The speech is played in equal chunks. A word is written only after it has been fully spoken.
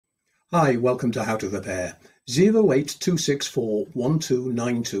Hi, welcome to How to Repair.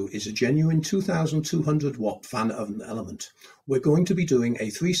 082641292 is a genuine 2200 watt fan oven element. We're going to be doing a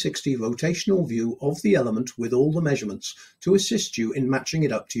 360 rotational view of the element with all the measurements to assist you in matching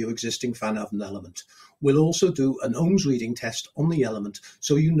it up to your existing fan oven element. We'll also do an ohms reading test on the element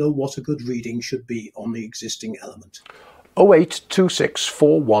so you know what a good reading should be on the existing element.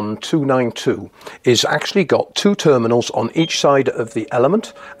 082641292 is actually got two terminals on each side of the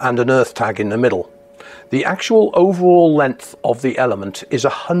element and an earth tag in the middle. The actual overall length of the element is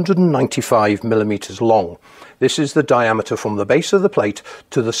 195 millimeters long. This is the diameter from the base of the plate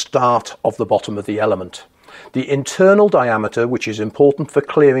to the start of the bottom of the element. The internal diameter, which is important for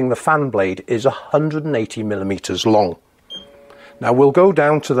clearing the fan blade, is 180 millimeters long. Now we'll go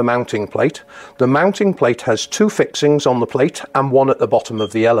down to the mounting plate. The mounting plate has two fixings on the plate and one at the bottom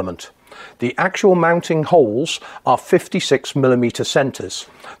of the element. The actual mounting holes are 56 millimeter centers.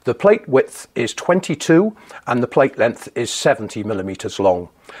 The plate width is 22 and the plate length is 70 millimeters long.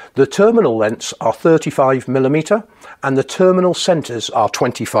 The terminal lengths are 35 millimeter and the terminal centers are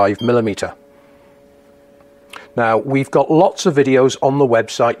 25 millimeter. Now, we've got lots of videos on the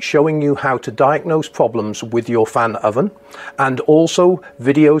website showing you how to diagnose problems with your fan oven and also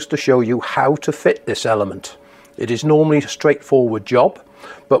videos to show you how to fit this element. It is normally a straightforward job,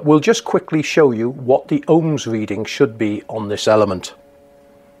 but we'll just quickly show you what the ohms reading should be on this element.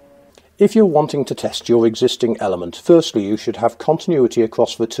 If you're wanting to test your existing element, firstly you should have continuity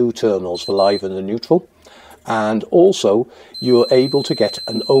across the two terminals, the live and the neutral, and also you're able to get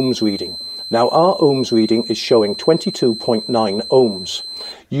an ohms reading. Now our ohms reading is showing 22.9 ohms.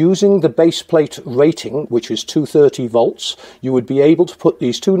 Using the base plate rating, which is 230 volts, you would be able to put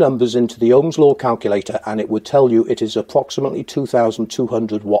these two numbers into the Ohm's law calculator and it would tell you it is approximately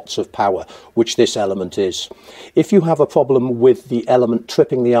 2200 watts of power, which this element is. If you have a problem with the element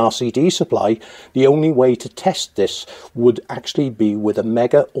tripping the RCD supply, the only way to test this would actually be with a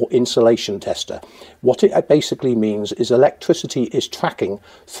mega or insulation tester. What it basically means is electricity is tracking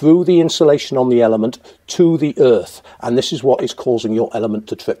through the insulation on the element to the earth, and this is what is causing your element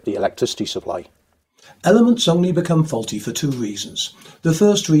to trip the electricity supply. Elements only become faulty for two reasons. The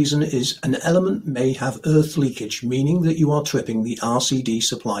first reason is an element may have earth leakage, meaning that you are tripping the RCD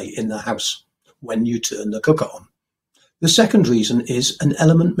supply in the house when you turn the cooker on. The second reason is an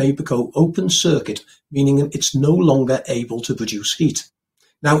element may go open circuit, meaning it's no longer able to produce heat.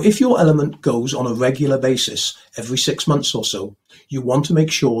 Now, if your element goes on a regular basis, every 6 months or so, you want to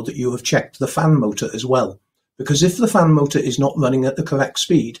make sure that you have checked the fan motor as well. Because if the fan motor is not running at the correct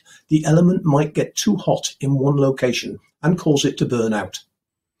speed, the element might get too hot in one location and cause it to burn out.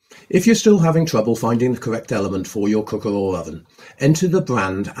 If you're still having trouble finding the correct element for your cooker or oven, enter the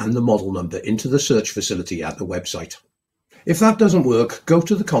brand and the model number into the search facility at the website. If that doesn't work, go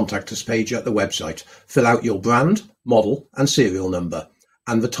to the Contact Us page at the website, fill out your brand, model and serial number,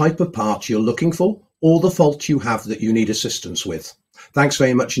 and the type of part you're looking for or the fault you have that you need assistance with. Thanks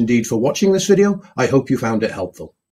very much indeed for watching this video. I hope you found it helpful.